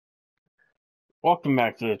Welcome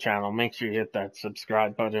back to the channel. Make sure you hit that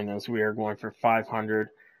subscribe button as we are going for 500.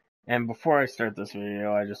 And before I start this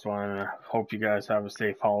video, I just want to hope you guys have a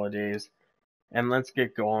safe holidays. And let's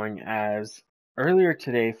get going, as earlier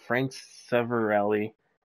today, Frank Seravalli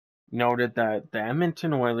noted that the Edmonton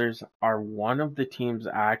OILERS are one of the teams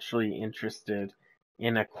actually interested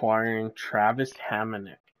in acquiring Travis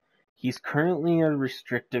HAMONIC. He's currently a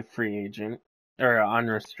restricted free agent, or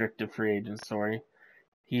unrestricted free agent, sorry.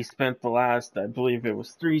 He spent the last, I believe it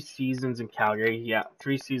was 3 seasons in Calgary. Yeah,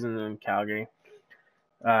 3 seasons in Calgary.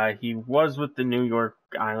 He was with the New York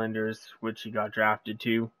Islanders, which he got drafted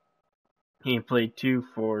to. He played 2,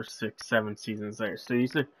 4, 6, 7 seasons there. So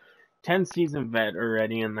he's a 10-season vet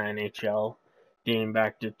already in the NHL, dating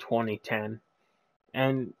back to 2010.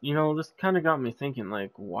 And, this kind of got me thinking,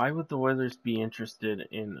 like, why would the Oilers be interested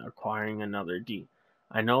in acquiring another D?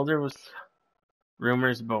 I know there was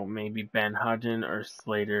rumors about maybe Ben Hutton or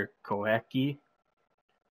Slater Koecki,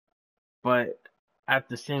 but at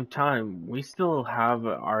the same time, we still have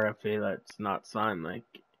an RFA that's not signed. Like,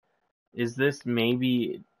 is this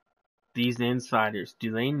maybe these insiders?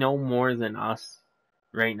 Do they know more than us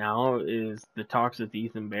right now? Is the talks with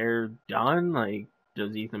Ethan Bear done? Like,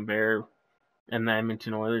 does Ethan Bear and the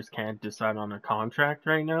Edmonton Oilers can't decide on a contract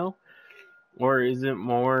right now? Or is it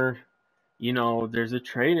more, there's a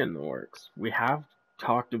trade in the works? We have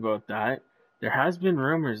talked about that. There has been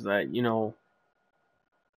rumors that,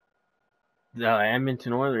 the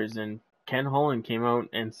Edmonton Oilers and Ken Holland came out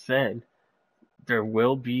and said there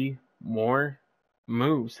will be more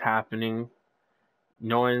moves happening,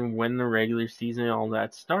 knowing when the regular season and all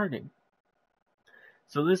that's starting.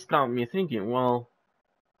 So this got me thinking, well,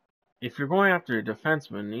 if you're going after a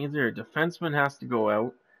defenseman, either a defenseman has to go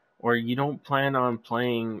out, or you don't plan on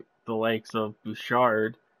playing the likes of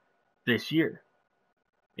Bouchard this year.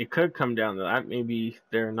 It could come down to that. Maybe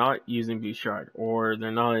they're not using Bouchard, or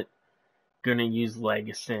they're not going to use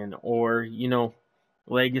Legason, or,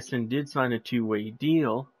 Legason did sign a 2-way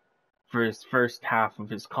deal for his first half of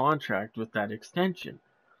his contract with that extension.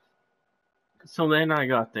 So then I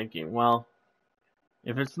got thinking, well,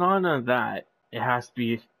 if it's not on that, it has to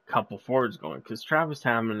be a couple forwards going, because Travis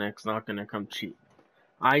Hamonic's not going to come cheap.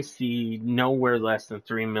 I see nowhere less than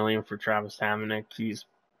 $3 million for Travis Hamonic. He's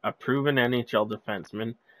a proven NHL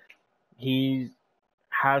defenseman. He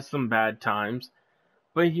has some bad times,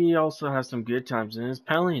 but he also has some good times, and his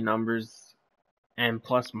penalty numbers and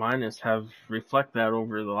plus minus have reflect that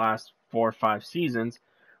over the last 4 or 5 seasons,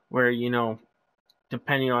 where,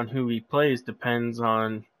 depending on who he plays, depends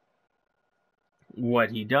on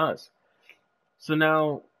what he does. So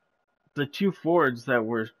now, the two forwards that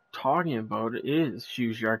we're talking about is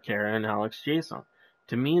Hughes Jarkera and Alex Jason.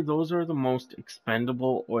 To me, those are the most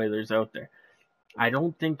expendable Oilers out there. I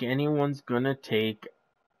don't think anyone's going to take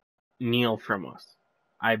Neil from us.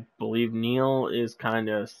 I believe Neil is kind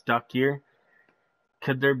of stuck here.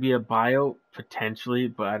 Could there be a buyout? Potentially,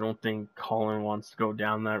 but I don't think Colin wants to go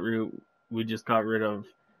down that route. We just got rid of,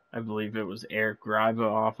 I believe it was Eric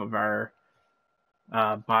Griva off of our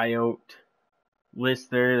buyout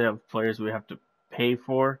list there. They have players we have to pay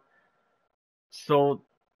for. So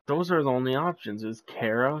those are the only options, is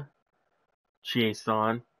Kara,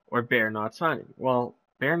 Jason, or Bear not signing. Well,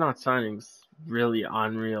 Bear not signing's really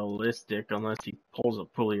unrealistic unless he pulls a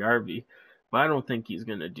Pulley-Harvey, but I don't think he's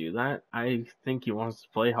going to do that. I think he wants to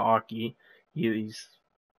play hockey. He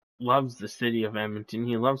loves the city of Edmonton.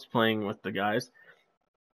 He loves playing with the guys.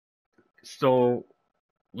 So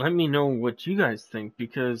let me know what you guys think,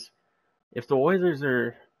 because if the Oilers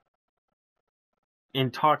are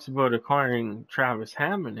in talks about acquiring Travis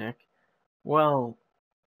Hamonic, well,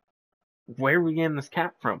 where are we getting this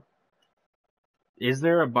cap from? Is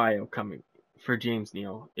there a buyout coming for James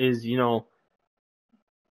Neal? Is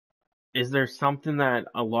there something that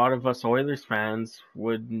a lot of us Oilers fans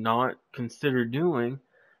would not consider doing,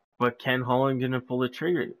 but Ken Holland going to pull the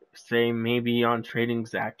trigger? Say maybe on trading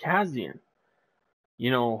Zach Kassian.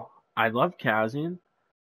 I love Kassian.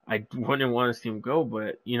 I wouldn't want to see him go,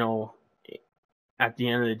 but, at the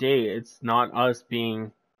end of the day, it's not us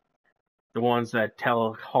being the ones that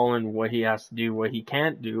tell Holland what he has to do, what he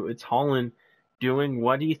can't do. It's Holland doing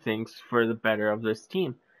what he thinks for the better of this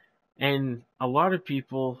team. And a lot of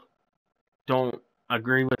people don't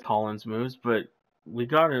agree with Holland's moves, but we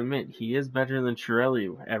gotta admit, he is better than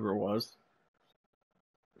Chiarelli ever was.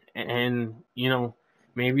 And,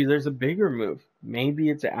 maybe there's a bigger move.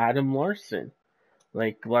 Maybe it's Adam Larsson.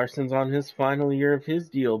 Like, Larsson's on his final year of his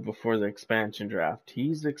deal before the expansion draft.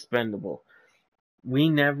 He's expendable. We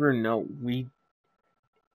never know.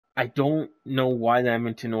 I don't know why the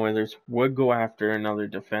Edmonton Oilers would go after another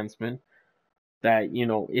defenseman. that,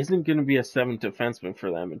 isn't going to be a seventh defenseman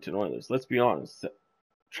for the Edmonton Oilers. Let's be honest.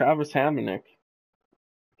 Travis HAMONIC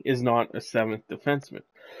is not a seventh defenseman.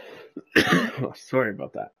 Sorry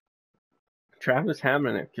about that. Travis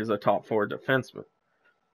HAMONIC is a top 4 defenseman.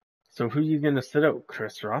 So who are you going to sit out?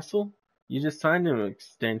 Chris Russell? You just signed him an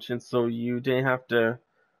extension so you didn't have to,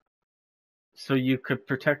 so you could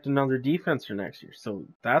protect another defense for next year. So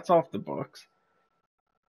that's off the books.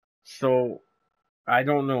 So I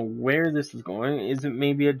don't know where this is going. Is it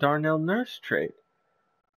maybe a Darnell Nurse trade?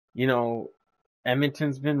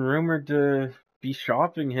 Edmonton's been rumored to be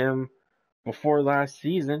shopping him before last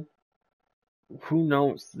season. Who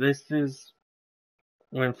knows? This is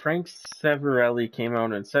when Frank Seravalli came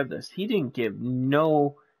out and said this. He didn't give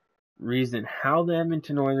no reason how the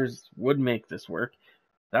Edmonton Oilers would make this work.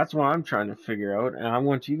 That's what I'm trying to figure out, and I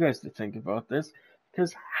want you guys to think about this,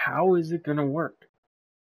 because how is it going to work?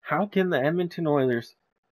 How can the Edmonton Oilers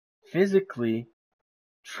physically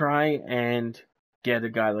try and get a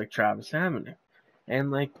guy like Travis HAMONIC?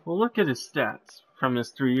 And look at his stats from his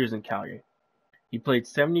 3 years in Calgary. He played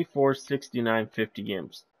 74, 69, 50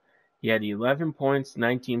 games. He had 11 points,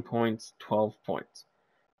 19 points, 12 points.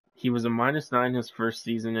 He was a -9 his first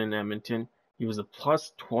season in Edmonton. He was a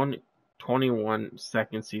 +21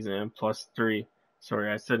 second season and +3.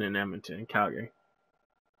 Sorry, I said in Edmonton, in Calgary.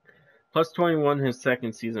 +21 his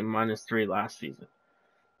second season, -3 last season.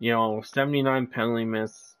 79 penalty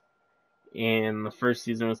miss in the first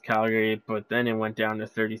season with Calgary, but then it went down to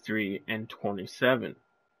 33 and 27.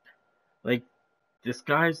 This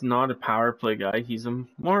guy's not a power play guy. He's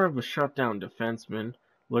more of a shutdown defenseman.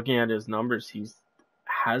 Looking at his numbers, he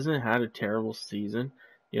hasn't had a terrible season.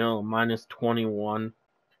 -21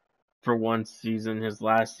 for one season. His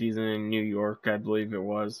last season in New York, I believe it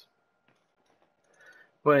was.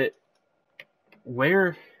 But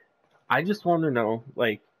I just want to know,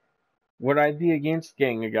 would I be against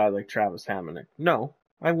getting a guy like Travis HAMONIC? No,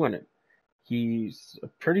 I wouldn't. He's a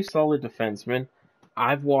pretty solid defenseman.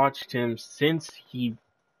 I've watched him since he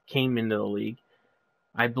came into the league.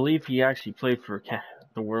 I believe he actually played for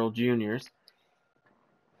the World Juniors.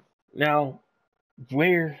 Now,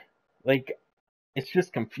 it's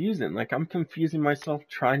just confusing. I'm confusing myself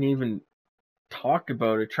trying to even talk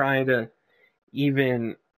about it, trying to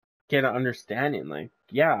even get an understanding.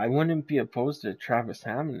 Yeah, I wouldn't be opposed to Travis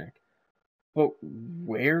HAMONIC. But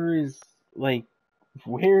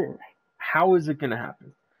how is it going to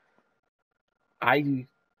happen? I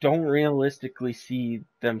don't realistically see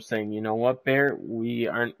them saying, you know what, Barrett, we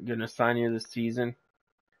aren't going to sign you this season.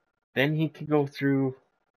 Then he could go through,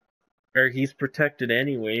 or he's protected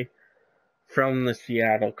anyway from the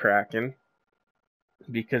Seattle Kraken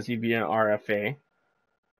because he'd be an RFA.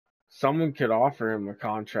 Someone could offer him a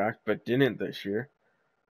contract, but didn't this year.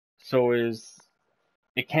 So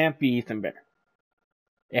it can't be Ethan Bear.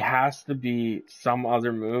 It has to be some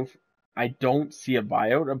other move. I don't see a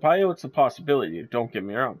buyout. A buyout's a possibility, don't get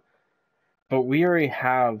me wrong. But we already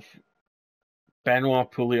have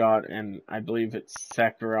Benoit Pouliot and I believe it's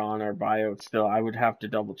Sekera on our buyout still. I would have to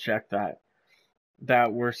double check that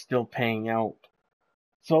we're still paying out.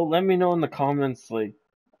 So let me know in the comments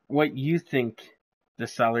what you think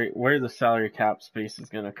where the salary cap space is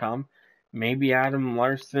going to come. Maybe Adam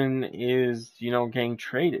Larson is, getting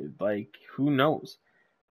traded. Who knows?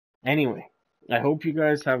 Anyway, I hope you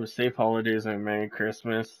guys have a safe holidays and a Merry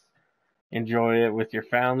Christmas. Enjoy it with your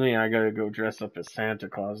family. I gotta go dress up as Santa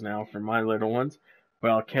Claus now for my little ones.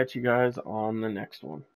 But I'll catch you guys on the next one.